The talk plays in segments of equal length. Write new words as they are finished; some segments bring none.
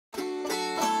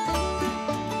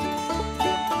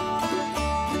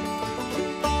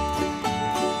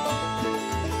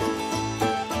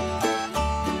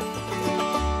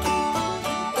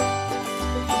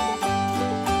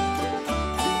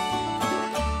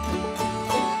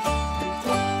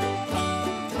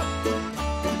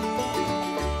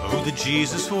Oh, the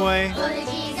Jesus way. Oh,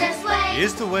 the Jesus way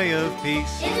Is the way of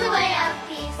peace. is the way of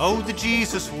peace. Oh, the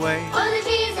Jesus way. Oh, the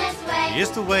Jesus way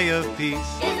Is the way of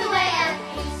peace. is the way of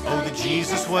peace. Oh, the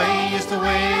Jesus way is the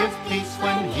way of peace.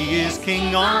 When he is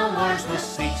king, all wars will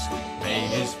cease. May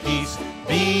his peace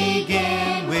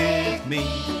begin with me.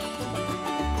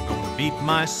 Gonna beat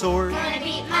my sword Gonna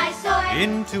beat my sword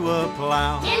into a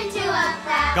plow. into a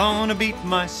plow. Gonna beat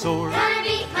my sword Gonna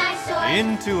beat my sword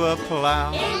into a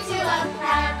plow. into a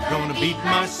plow. Gonna beat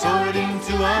my sword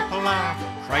into a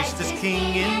plow. Christ is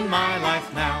king in my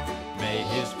life now. May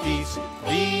his peace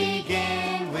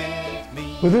begin with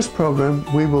me. With this program,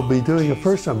 we will be doing a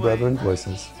first on Brethren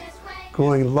Voices,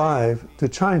 going live to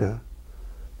China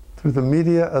through the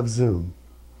media of Zoom.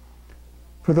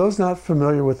 For those not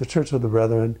familiar with the Church of the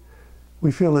Brethren,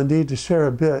 we feel a need to share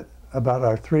a bit about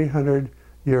our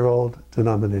 300-year-old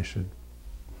denomination.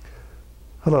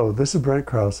 Hello, this is Brent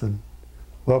Carlson.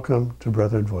 Welcome to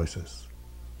Brethren Voices.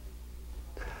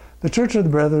 The Church of the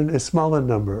Brethren is small in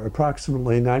number,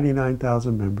 approximately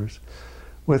 99,000 members,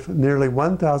 with nearly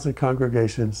 1,000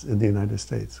 congregations in the United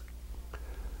States.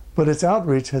 But its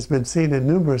outreach has been seen in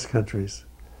numerous countries,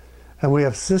 and we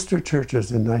have sister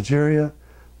churches in Nigeria,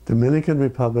 Dominican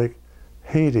Republic,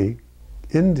 Haiti,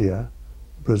 India,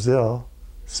 Brazil,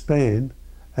 Spain,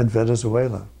 and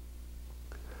Venezuela.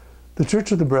 The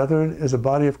Church of the Brethren is a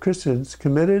body of Christians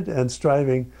committed and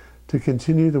striving to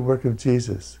continue the work of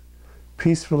Jesus,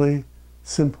 peacefully,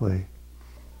 simply,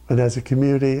 and as a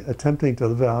community attempting to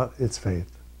live out its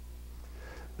faith.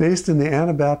 Based in the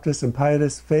Anabaptist and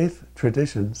Pietist faith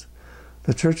traditions,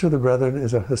 the Church of the Brethren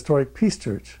is a historic peace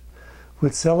church,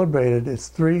 which celebrated its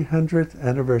 300th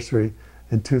anniversary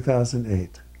in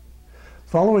 2008.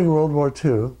 Following World War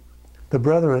II, the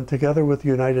Brethren, together with the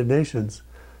United Nations,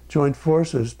 joined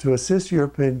forces to assist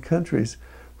European countries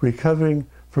recovering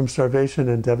from starvation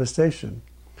and devastation,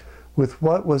 with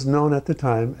what was known at the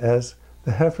time as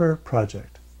the Heifer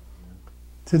Project.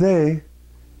 Today,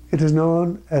 it is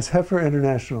known as Heifer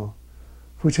International,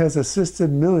 which has assisted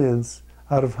millions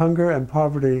out of hunger and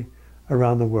poverty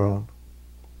around the world.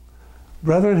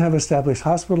 Brethren have established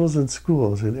hospitals and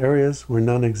schools in areas where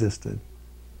none existed.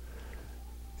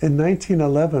 In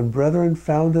 1911, Brethren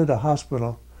founded a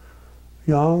hospital,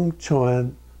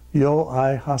 Yangquan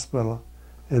Youhai Hospital,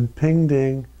 in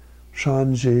Pinding,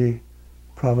 Shanxi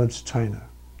Province, China.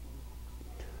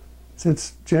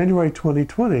 Since January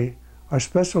 2020, our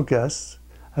special guests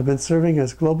have been serving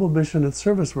as global mission and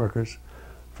service workers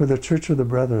for the Church of the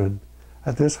Brethren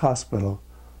at this hospital,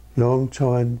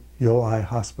 Yangquan Youhai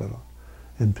Hospital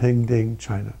in Pinding,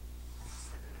 China.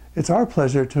 It's our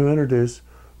pleasure to introduce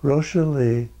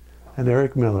Ruoxia and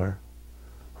Eric Miller,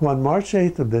 who on March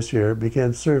 8th of this year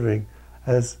began serving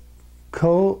as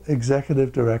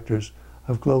co-executive directors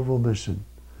of global mission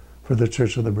for the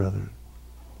Church of the Brethren.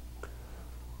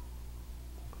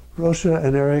 Ruoxia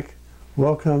and Eric,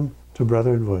 welcome to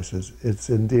Brethren Voices. It's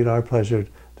indeed our pleasure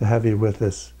to have you with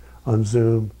us on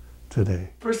Zoom today.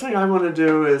 First thing I want to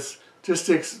do is just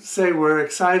to say we're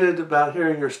excited about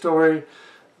hearing your story.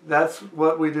 That's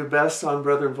what we do best on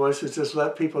Brethren Voices, just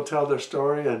let people tell their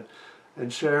story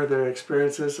and share their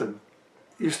experiences. And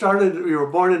you were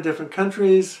born in different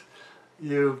countries,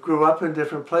 you grew up in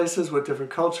different places with different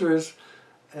cultures,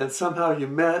 and somehow you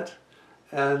met,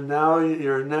 and now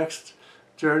your next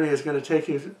journey is going to take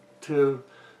you to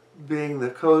being the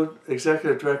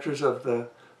co-executive directors of the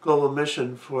global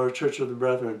mission for Church of the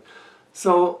Brethren.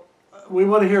 So we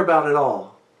want to hear about it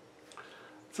all.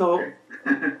 So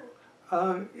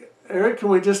Eric, can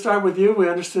we just start with you? We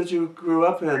understood you grew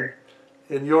up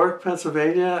in York,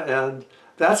 Pennsylvania, and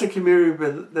that's a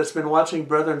community that's been watching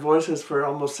Brethren Voices for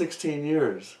almost 16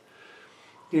 years.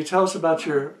 Can you tell us about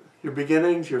your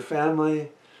beginnings, your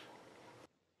family?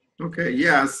 Okay,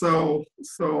 yeah, so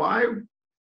I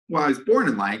was born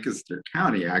in Lancaster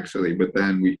County, actually, but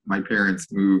then my parents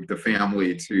moved the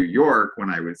family to York when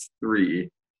I was 3,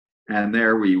 and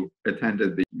there we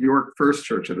attended the York First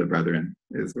Church of the Brethren,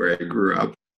 is where I grew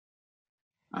up.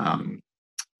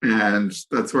 And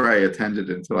that's where I attended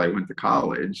until I went to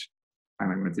college,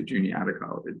 and I went to Juniata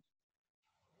College.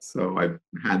 So I've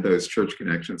had those church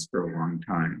connections for a long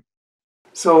time.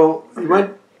 So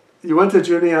you went to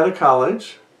Juniata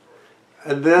College,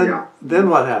 and then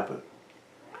what happened?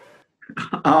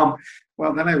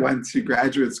 Well, then I went to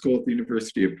graduate school at the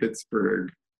University of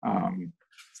Pittsburgh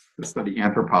to study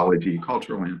anthropology,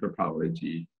 cultural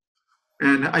anthropology.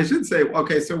 And I should say,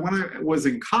 okay, so when I was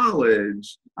in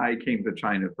college, I came to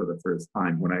China for the first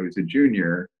time. When I was a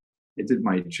junior, I did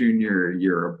my junior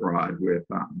year abroad with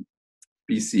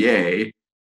BCA.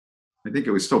 I think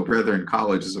it was still Brethren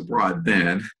Colleges Abroad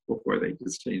then, before they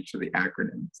just changed to the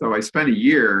acronym. So I spent a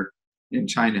year in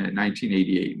China in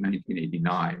 1988 and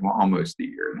 1989, well, almost a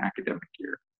year, an academic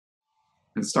year,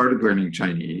 and started learning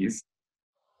Chinese.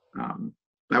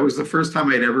 That was the first time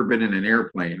I'd ever been in an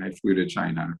airplane. I flew to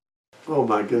China. Oh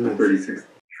my goodness. 36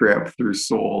 trip through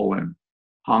Seoul and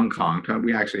Hong Kong.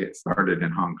 We actually had started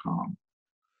in Hong Kong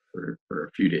for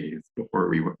a few days before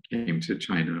we came to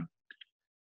China.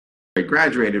 I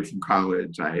graduated from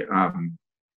college. I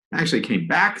actually came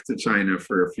back to China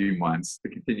for a few months to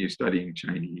continue studying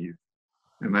Chinese.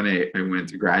 And then I went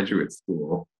to graduate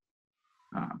school.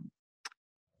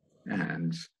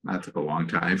 And that took a long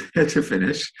time to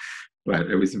finish.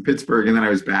 But it was in Pittsburgh, and then I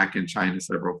was back in China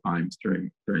several times during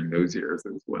those years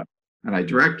as well. And I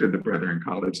directed the Brethren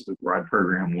Colleges Abroad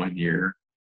program 1 year.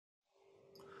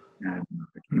 And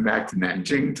I came back to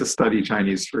Nanjing to study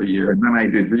Chinese for a year, and then I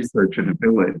did research in a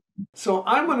village. So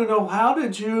I want to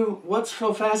know, what's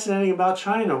so fascinating about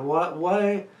China?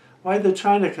 Why the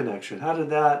China connection? How did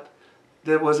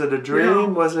was it a dream? Yeah.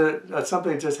 Was it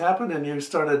something that just happened and you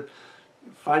started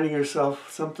finding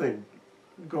yourself something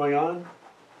going on?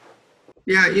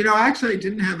 Yeah, actually I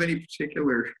didn't have any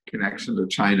particular connection to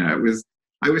China.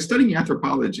 I was studying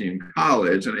anthropology in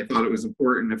college, and I thought it was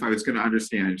important, if I was going to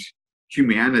understand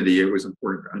humanity, it was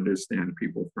important to understand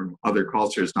people from other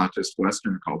cultures, not just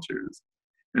Western cultures.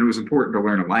 And it was important to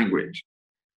learn a language.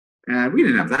 And we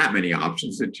didn't have that many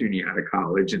options at junior out of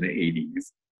college in the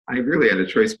 80s. I really had a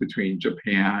choice between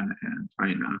Japan and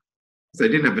China, because I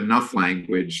didn't have enough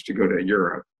language to go to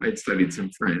Europe. I'd studied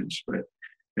some French, but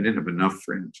I didn't have enough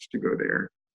French to go there.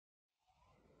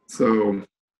 So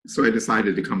I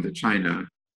decided to come to China.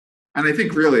 And I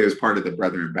think really it was part of the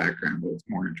Brethren background. I was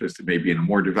more interested maybe in a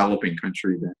more developing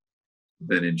country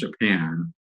than in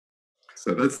Japan.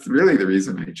 So that's really the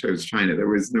reason I chose China. There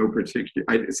was no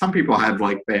particular, some people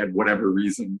they had whatever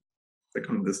reason to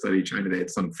come to study China. They had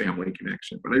some family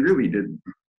connection, but I really didn't.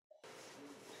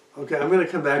 Okay, I'm going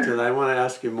to come back to that. I want to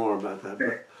ask you more about that.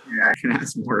 But... Yeah, I can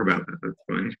ask more about that. That's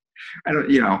fine. I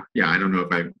don't know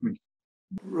if I...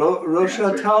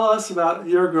 Ruoxia, tell us about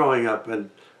your growing up and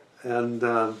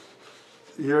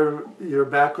your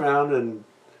background and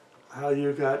how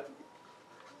you got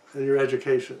your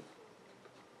education.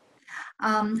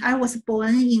 I was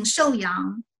born in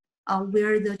Sheoyang,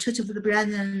 where the Church of the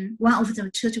Brethren, one of the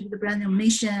Church of the Brethren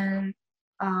mission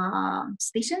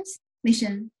stations,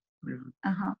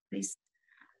 place.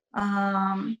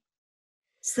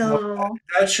 So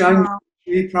that's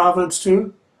Shanxi Province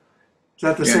too? Is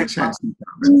that the same Shanxi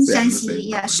province?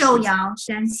 Shanxi, Sheoyang,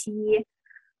 Shanxi,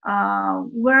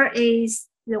 where is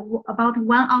about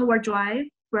 1 hour drive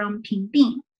from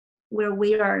Pinding, where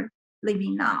we are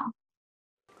living now.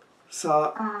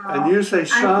 So, and you say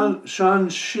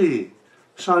Shanxi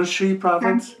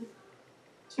Province?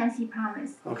 Shanxi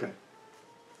Province. Okay.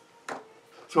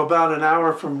 So about an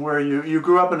hour from where you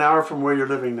grew up, an hour from where you're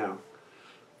living now.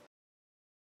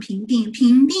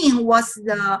 Pinding was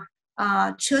the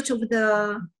Church of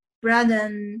the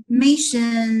Brethren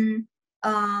mission,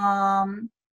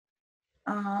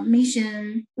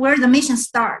 where the mission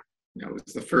started. It was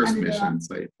the first mission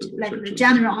site. The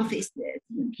general office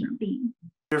in Pinding.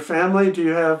 Your family,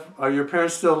 are your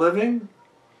parents still living?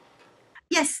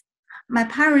 Yes, my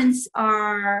parents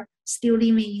are still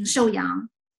living in Sheoyang,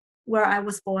 where I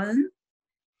was born.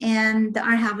 And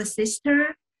I have a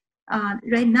sister.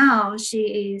 Right now,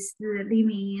 she is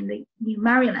living in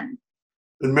Maryland.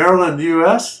 In Maryland,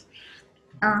 U.S.?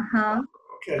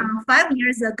 Okay. 5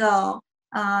 years ago,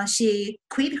 she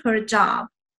quit her job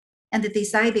and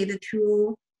decided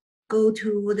to go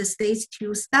to the States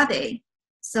to study.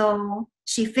 So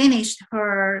she finished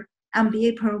her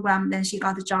MBA program, then she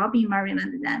got a job in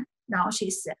Maryland, and now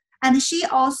and she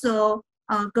also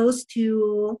goes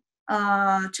to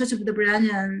Church of the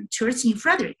Brethren Church in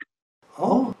Frederick.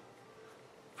 Oh,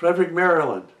 Frederick,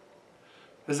 Maryland.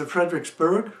 Is it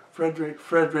Fredericksburg? Frederick,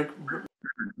 Maryland.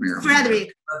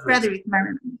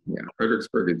 Yeah,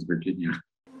 Fredericksburg is Virginia.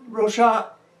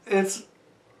 Ruoxia, it's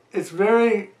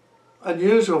very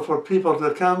unusual for people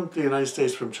to come to the United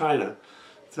States from China.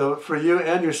 So for you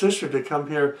and your sister to come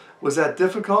here, was that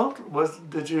difficult?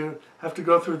 Did you have to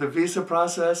go through the visa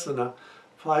process and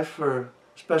apply for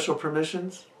special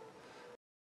permissions?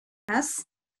 Yes,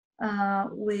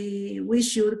 we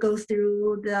should go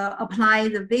through apply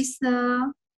the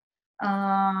visa,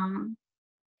 and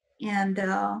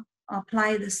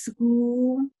apply the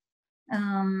school,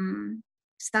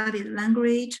 study the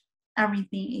language.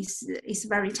 Everything is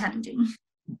very challenging.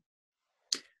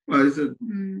 Well,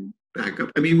 back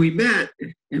up. I mean, we met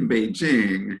in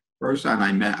Beijing. Ruoxia and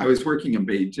I met. I was working in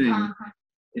Beijing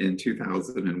in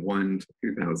 2001 to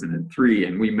 2003,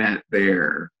 and we met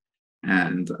there.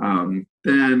 And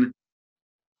then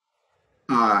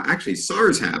actually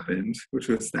SARS happened, which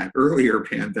was that earlier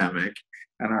pandemic,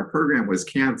 and our program was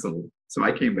canceled. So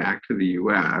I came back to the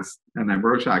US, and then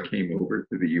Ruoxia came over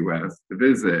to the US to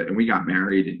visit, and we got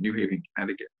married in New Haven,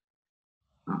 Connecticut.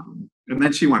 And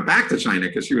then she went back to China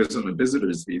because she was on a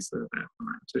visitor's visa at that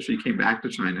time. So she came back to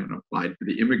China and applied for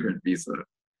the immigrant visa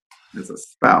as a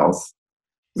spouse,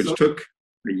 which took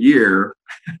a year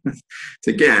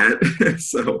to get.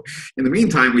 So in the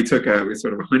meantime, we took a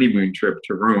sort of a honeymoon trip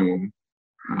to Rome,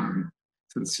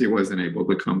 since she wasn't able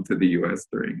to come to the US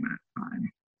during that time.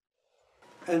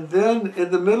 And then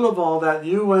in the middle of all that,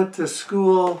 you went to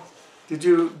school. Did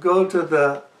you go to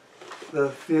the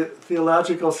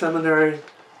theological seminary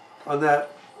on the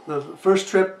first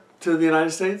trip to the United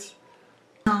States?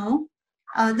 No,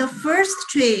 the first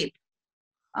trip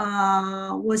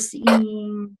was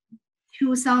in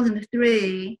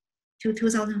 2003 to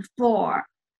 2004.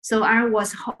 So I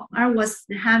was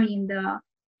having the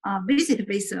visit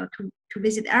visa to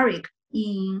visit Eric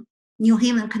in New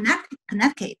Haven,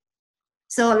 Connecticut.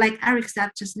 So like Eric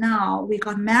said just now, we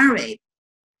got married.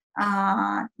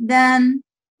 Then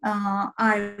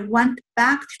I went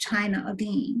back to China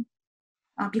again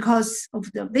because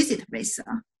of the visit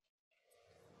visa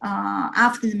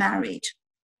after the marriage.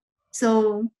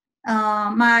 So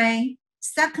my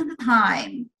second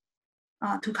time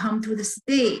to come to the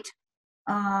state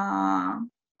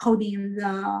holding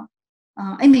the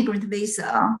immigrant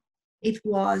visa, it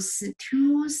was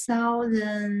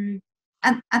 2000,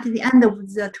 at the end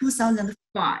of the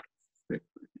 2005.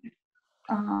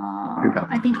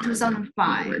 I think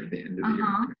 2005. Right at the end of the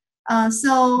year.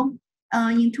 So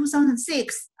in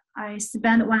 2006, I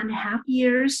spent 1.5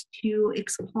 years to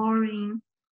explore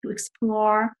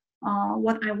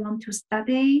what I want to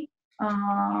study,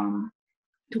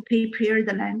 to prepare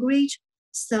the language.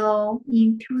 So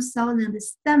in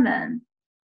 2007,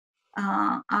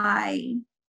 I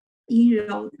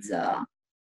enrolled the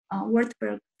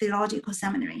Würzburg Theological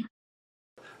Seminary.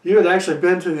 You had actually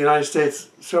been to the United States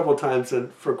several times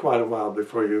and for quite a while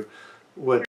before you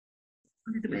went.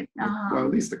 A little bit. Well,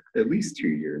 at least 2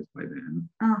 years by then.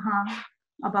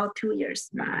 About 2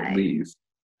 years At least.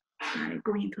 by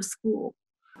going to school.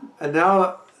 And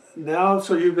now,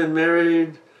 so you've been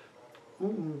married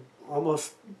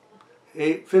almost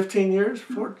 15 years?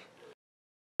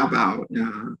 About,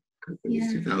 yeah. It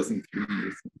was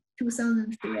 2003.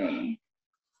 2003.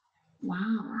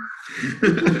 Wow.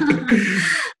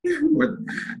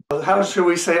 How should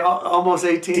we say, almost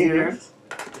 18 years?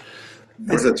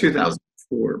 It was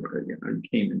 2004, but again, I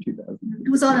came in 2004.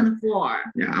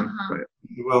 2004. Yeah. But,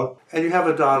 Well, and you have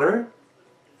a daughter,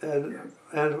 and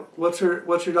what's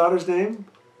your daughter's name?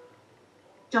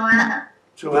 Joanna.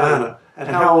 Joanna. And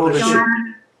how old is she?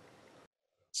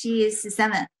 She is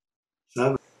 7.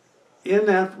 7.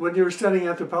 When you were studying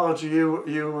anthropology,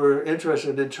 you were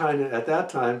interested in China at that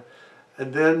time,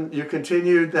 and then you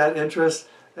continued that interest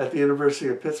at the University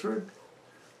of Pittsburgh?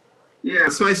 yeah,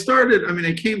 so I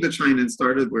came to China and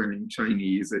started learning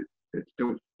Chinese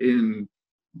in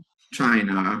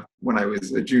China when I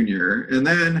was a junior. And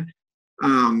then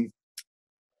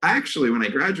actually, when I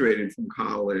graduated from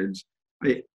college,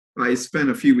 I spent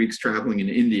a few weeks traveling in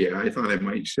India. I thought I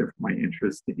might shift my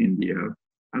interest to India.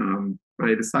 But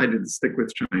I decided to stick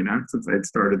with China since I had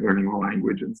started learning the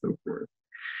language and so forth.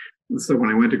 So when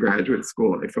I went to graduate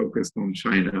school, I focused on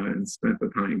China and spent the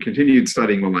time, continued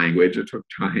studying the language. It took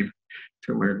time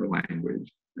to learn the language.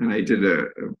 And I did a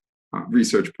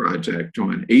research project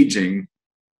on aging,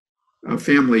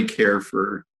 family care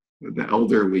for the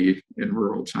elderly in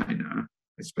rural China.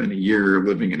 I spent a year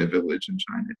living in a village in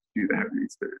China to do that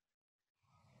research.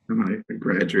 And I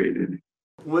graduated.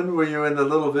 When were you in the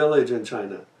little village in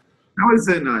China? I was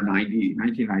in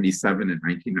 1997 and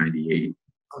 1998.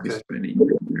 Okay. I spent a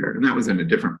year there, and that was in a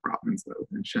different province, though,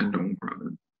 in Shandong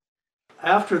province.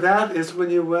 After that is when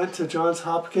you went to Johns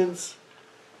Hopkins,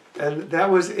 and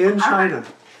that was in China.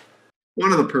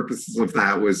 One of the purposes of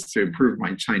that was to improve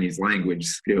my Chinese language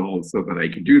skills so that I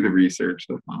could do the research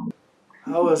to follow.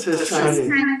 How was his Chinese?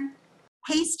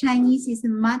 His Chinese is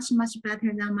much, much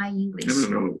better than my English. I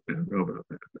don't know about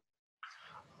that.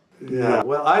 Yeah,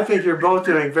 well, I think you're both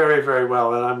doing very, very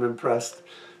well, and I'm impressed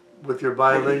with your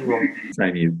bilingual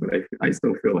Chinese, but I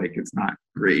still feel like it's not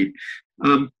great.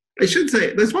 I should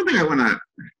say, there's one thing I want to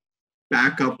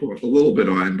back up a little bit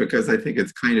on, because I think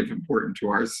it's kind of important to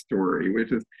our story,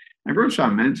 which is, and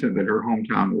Ruoxia mentioned that her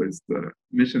hometown was the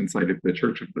mission site of the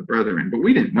Church of the Brethren, but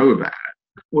we didn't know that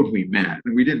when we met,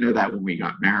 and we didn't know that when we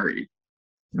got married.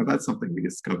 Now, that's something we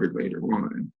discovered later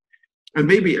on. and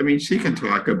maybe, I mean, she can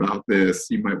talk about this,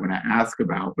 you might want to ask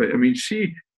about, but I mean,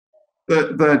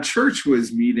 the church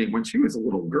was meeting, when she was a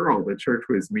little girl, the church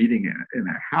was meeting in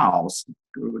a house.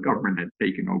 The government had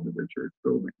taken over the church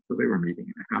building. So they were meeting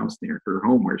in a house near her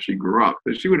home where she grew up.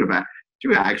 So she would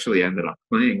actually ended up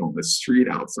playing on the street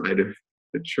outside of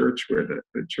the church where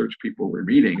the church people were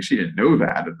meeting. She didn't know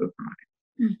that at the time.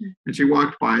 Mm-hmm. And she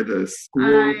walked by the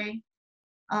school.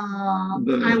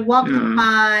 I walked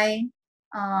by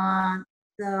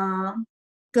the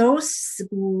girls'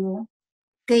 school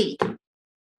gate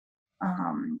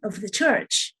of the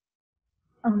church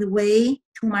on the way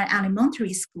to my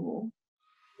elementary school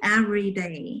every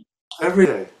day. Every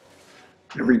day.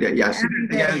 Every day, yes.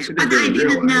 Yeah, I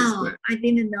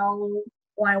didn't know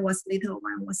when I was little,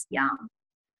 when I was young,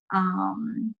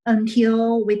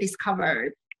 until we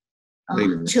discovered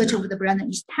Church of the Brethren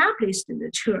established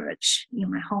the church in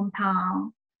my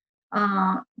hometown.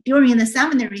 During the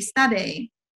seminary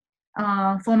study,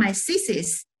 for my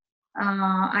thesis,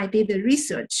 I did the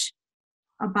research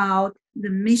about the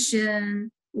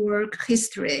mission work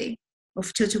history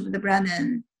of Church of the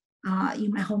Brethren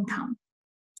in my hometown.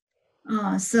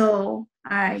 So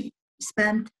I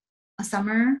spent a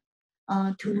summer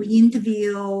to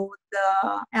interview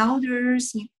the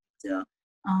elders, the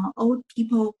old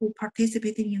people who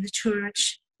participated in the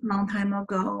church a long time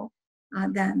ago,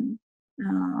 then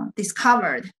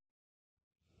discovered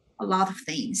a lot of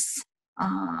things.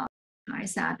 I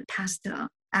said, passed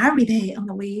every day on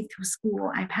the way to school.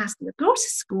 I passed the girls'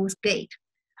 school's gate,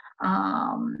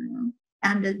 and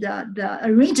the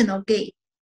original gate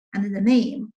and the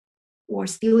name were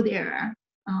still there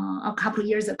a couple of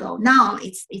years ago. Now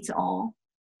it's all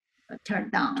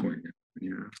turned down.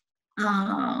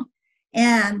 Yeah.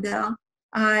 And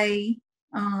I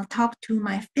talked to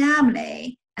my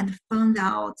family and found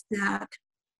out that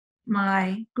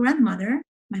my grandmother,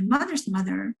 my mother's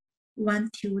mother,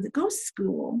 went to the ghost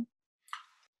school.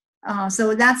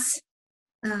 So that's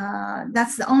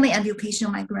the only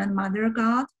education my grandmother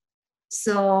got.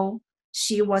 So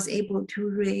she was able to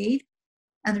read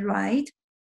and write.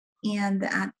 And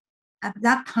at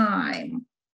that time,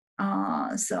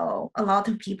 so a lot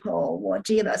of people were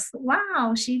jealous.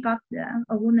 Wow,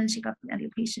 a woman, she got the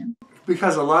education.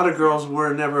 Because a lot of girls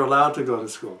were never allowed to go to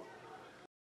school.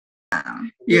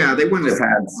 Yeah, they wouldn't have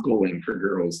had schooling for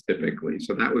girls typically.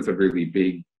 So that was a really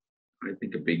big, I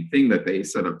think, a big thing that they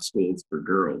set up schools for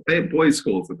girls. They had boys'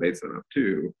 schools that they set up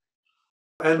too.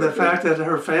 And the fact that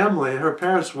her family, her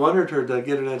parents wanted her to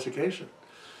get an education.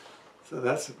 So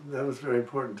that was very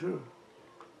important too.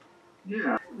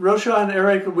 Yeah. Ruoxia and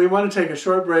Eric, we want to take a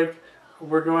short break.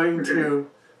 We're going to,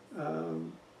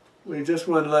 we just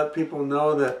want to let people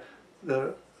know that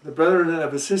the Brethren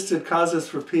have assisted causes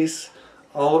for peace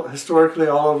historically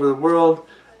all over the world,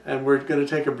 and we're going to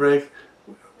take a break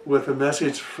with a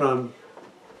message from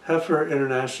Heifer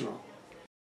International.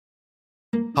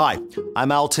 Hi,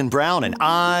 I'm Alton Brown, and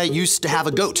I used to have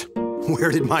a goat.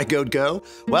 Where did my goat go?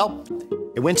 Well,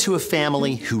 it went to a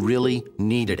family who really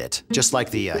needed it, just like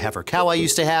the heifer cow I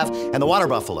used to have and the water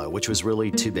buffalo, which was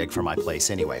really too big for my place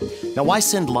anyway. Now, why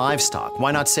send livestock?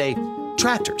 Why not say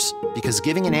tractors? Because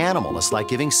giving an animal is like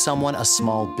giving someone a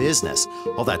small business.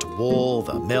 All that wool,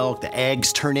 the milk, the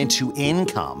eggs turn into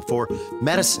income for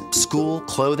medicine, school,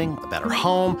 clothing, a better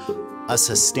home, a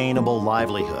sustainable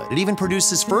livelihood. It even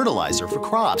produces fertilizer for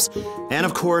crops. And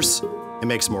of course, it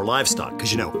makes more livestock,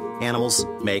 because you know, animals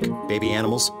make baby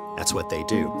animals. That's what they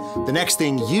do. The next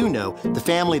thing you know, the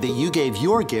family that you gave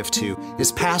your gift to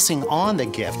is passing on the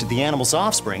gift of the animal's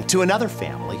offspring to another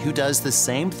family who does the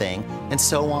same thing, and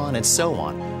so on,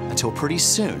 until pretty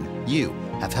soon you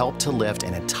have helped to lift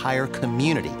an entire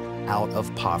community out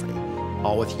of poverty,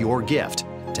 all with your gift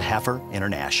to Heifer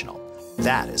International.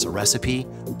 That is a recipe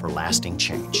for lasting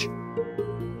change.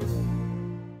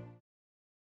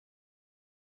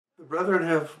 The Brethren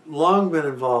have long been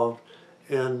involved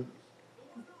in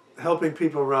helping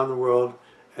people around the world,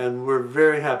 and we're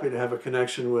very happy to have a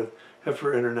connection with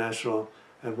Heifer International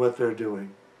and what they're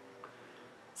doing.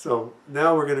 So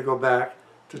now we're going to go back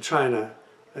to China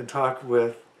and talk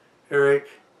with Eric,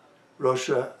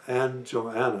 Ruoxia, and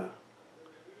Joanna.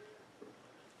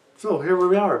 So here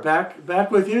we are, back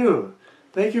with you.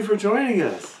 Thank you for joining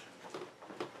us.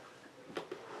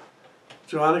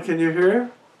 Joanna, can you hear?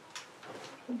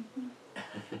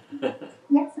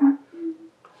 Yes, sir.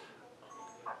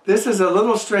 This is a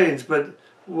little strange, but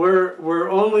we're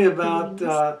only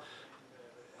about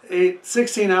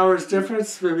 16 hours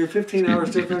difference, maybe 15 hours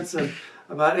difference, and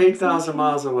about 8,000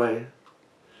 miles away.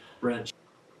 Brent.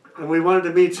 And we wanted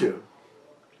to meet you.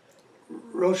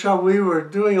 Ruoxia, we were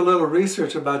doing a little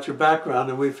research about your background,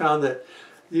 and we found that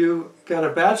You got a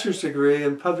bachelor's degree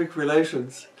in public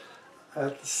relations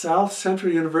at the South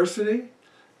Central University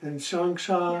in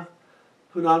Shanxi,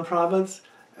 Hunan Province,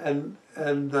 and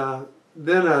then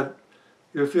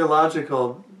your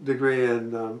theological degree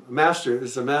in a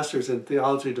master's in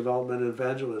theology, development, and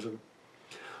evangelism.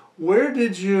 Where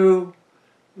did you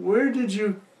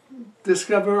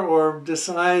discover or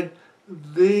decide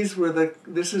this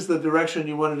is the direction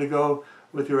you wanted to go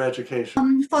with your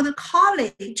education? For the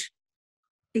college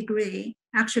degree,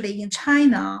 actually in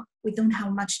China, we don't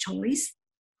have much choice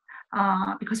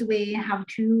because we have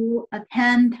to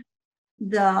attend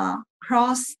the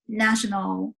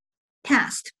cross-national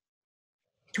test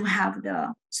to have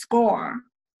the score.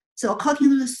 So according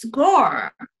to the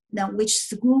score, then which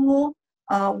school,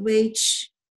 which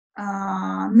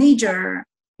major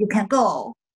you can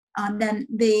go, then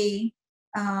they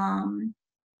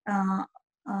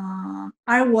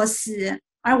I was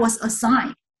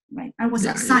assigned, right? I was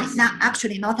assigned. Not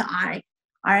actually, not I.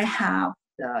 I have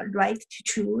the right to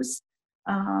choose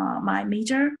my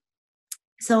major.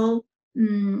 So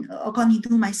according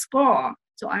to my score,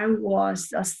 so I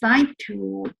was assigned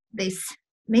to this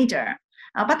major.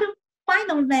 But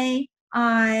finally,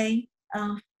 I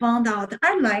found out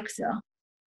I like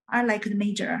the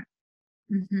major.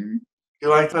 Mm-hmm. You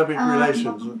like public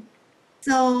relations?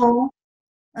 So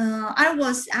I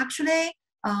was actually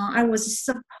I was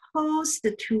supposed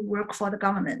to work for the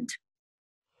government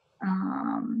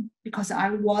because I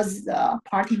was a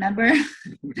party member in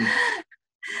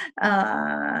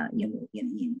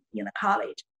the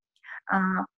college.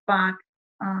 But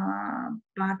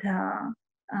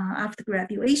after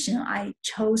graduation, I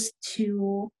chose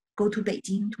to go to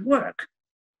Beijing to work.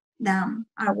 Then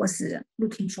I was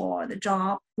looking for the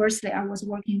job. Firstly, I was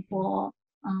working for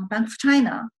Bank of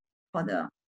China for the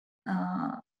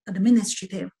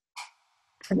administrative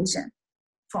position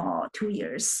for 2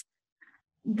 years.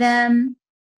 Then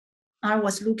I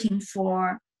was looking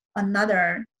for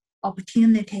another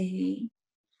opportunity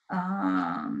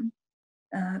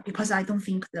because I don't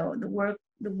think the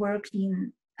work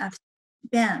in at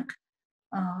bank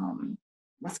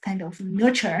was kind of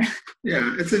nurture.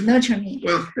 Yeah, nurture me.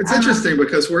 Well, it's interesting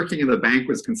because working in the bank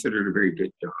was considered a very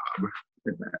good job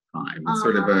at that time. It's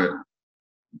sort of a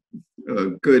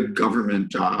good government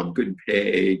job, good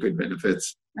pay, good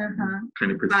benefits,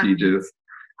 kind of prestigious.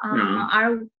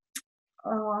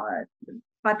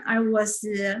 But I was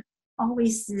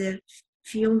always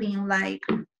feeling like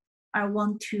I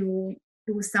want to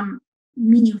do some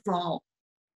meaningful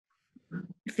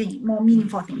thing, more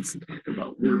meaningful things. Talk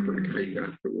about work, how you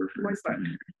got to work.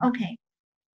 Okay.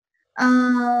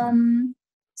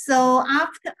 So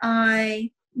after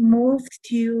I moved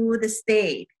to the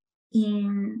state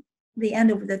in the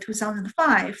end of the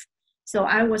 2005, so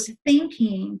I was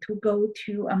thinking to go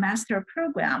to a master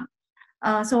program.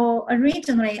 So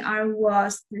originally I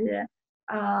was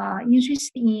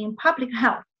interested in public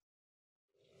health,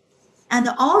 and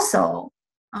also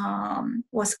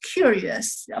was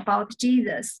curious about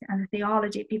Jesus and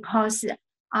theology because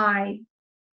I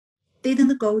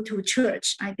didn't go to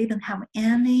church. I didn't have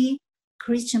any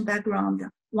Christian background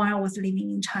while I was living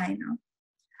in China.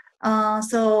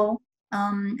 So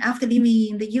after living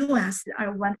in the US, I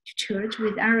went to church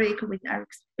with Eric, with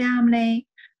Eric's family.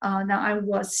 Now I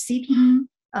was sitting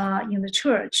in the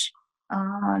church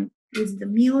with the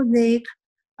music,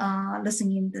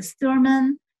 listening to the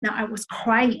sermon. Now I was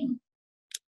crying.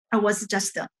 I was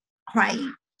just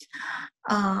crying.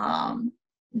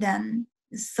 Then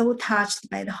so touched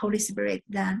by the Holy Spirit,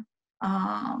 then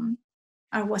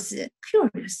I was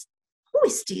curious. Who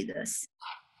is Jesus?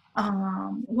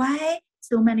 Why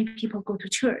so many people go to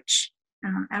church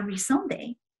every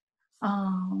Sunday?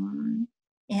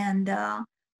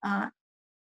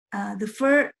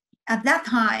 At that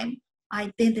time,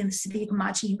 I didn't speak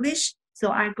much English,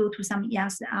 so I go to some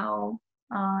ESL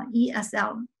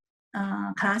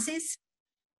classes.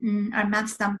 I met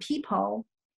some people.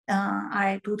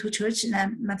 I go to church and I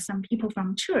met some people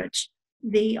from church.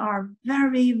 They are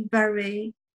very,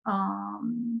 very,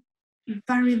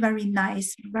 very, very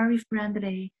nice, very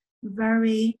friendly,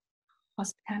 very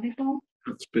hospitable.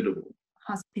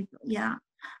 Yeah.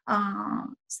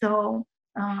 So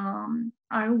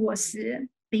I was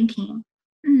thinking,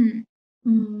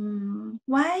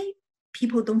 why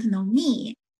people don't know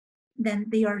me? Then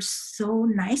they are so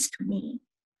nice to me.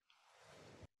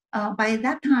 By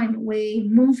that time, we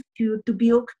moved to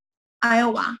Dubuque,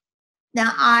 Iowa.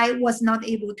 Now I was not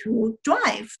able to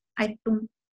drive. I don't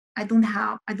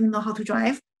know how to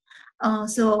drive.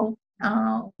 So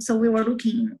we were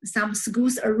looking some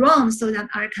schools around so that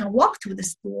I can walk to the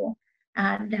school.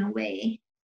 And then we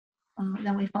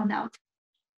found out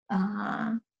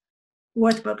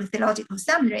Wartburg Theological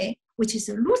Seminary, which is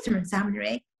a Lutheran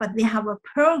seminary, but they have a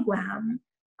program,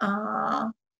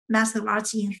 Master of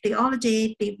Arts in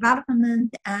Theology,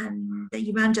 Development, and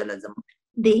Evangelism.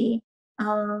 They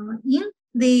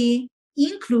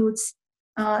includes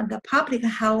the public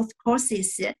health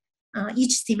courses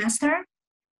each semester,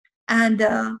 and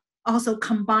also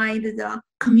combined the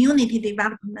community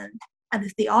development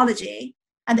and theology.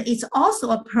 And it's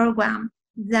also a program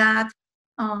that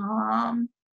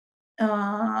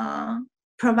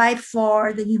provide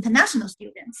for the international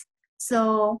students.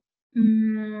 So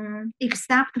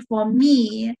except for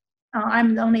me,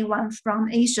 I'm the only one from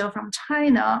Asia, from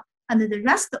China, and the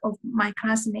rest of my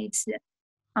classmates,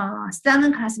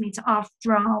 7 classmates are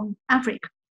from Africa,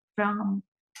 from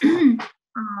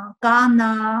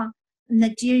Ghana,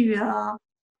 Nigeria,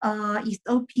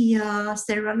 Ethiopia,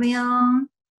 Sierra Leone,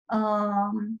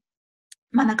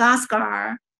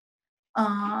 Madagascar.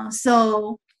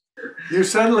 So you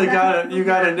suddenly got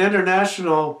an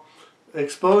international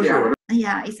exposure.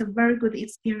 Yeah, it's a very good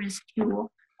experience to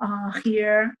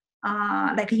hear,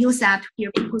 like you said, to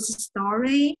hear people's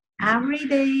story every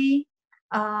day.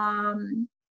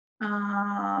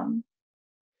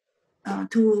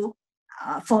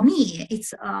 For me,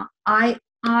 it's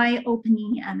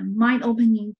eye-opening and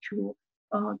mind-opening to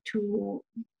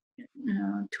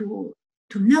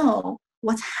know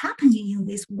what's happening in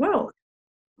this world.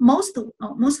 Most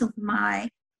of my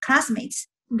classmates,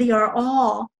 they are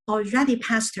all already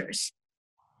pastors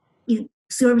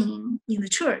serving in the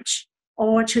church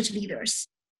or church leaders.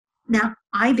 Now,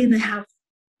 I didn't have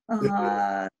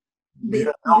no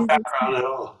background at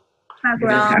all.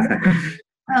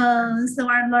 So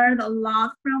I learned a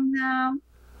lot from them.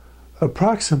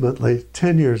 Approximately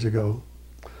 10 years ago,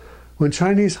 when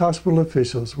Chinese hospital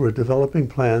officials were developing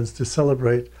plans to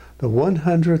celebrate the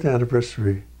 100th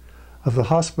anniversary of the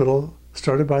hospital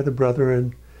started by the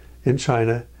Brethren in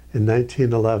China in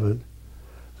 1911,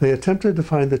 they attempted to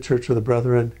find the Church of the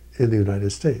Brethren in the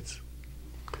United States.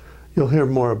 You'll hear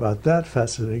more about that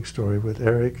fascinating story with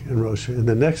Eric and Ruoxia in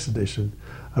the next edition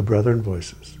of Brethren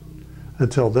Voices.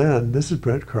 Until then, this is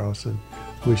Brent Carlson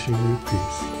wishing you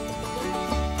peace.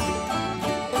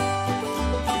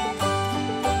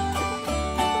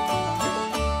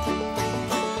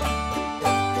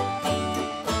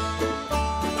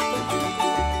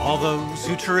 All those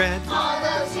who tread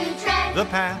the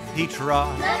path he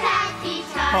trod,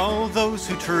 all those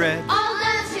who tread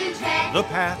the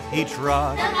path he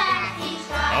trod,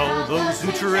 all those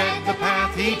who tread the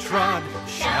path he trod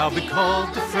shall be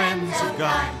called the friends of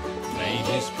God. May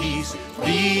his peace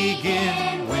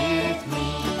begin with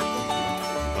me.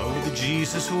 Oh, the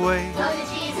Jesus way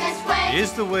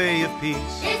is the way of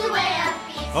peace.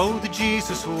 Oh, the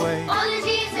Jesus way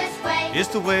is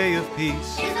the way of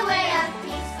peace.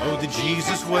 Oh, the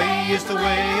Jesus way is the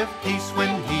way of peace.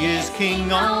 When he is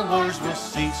king, all wars will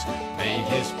cease. May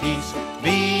his peace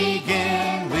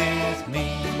begin with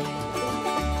me.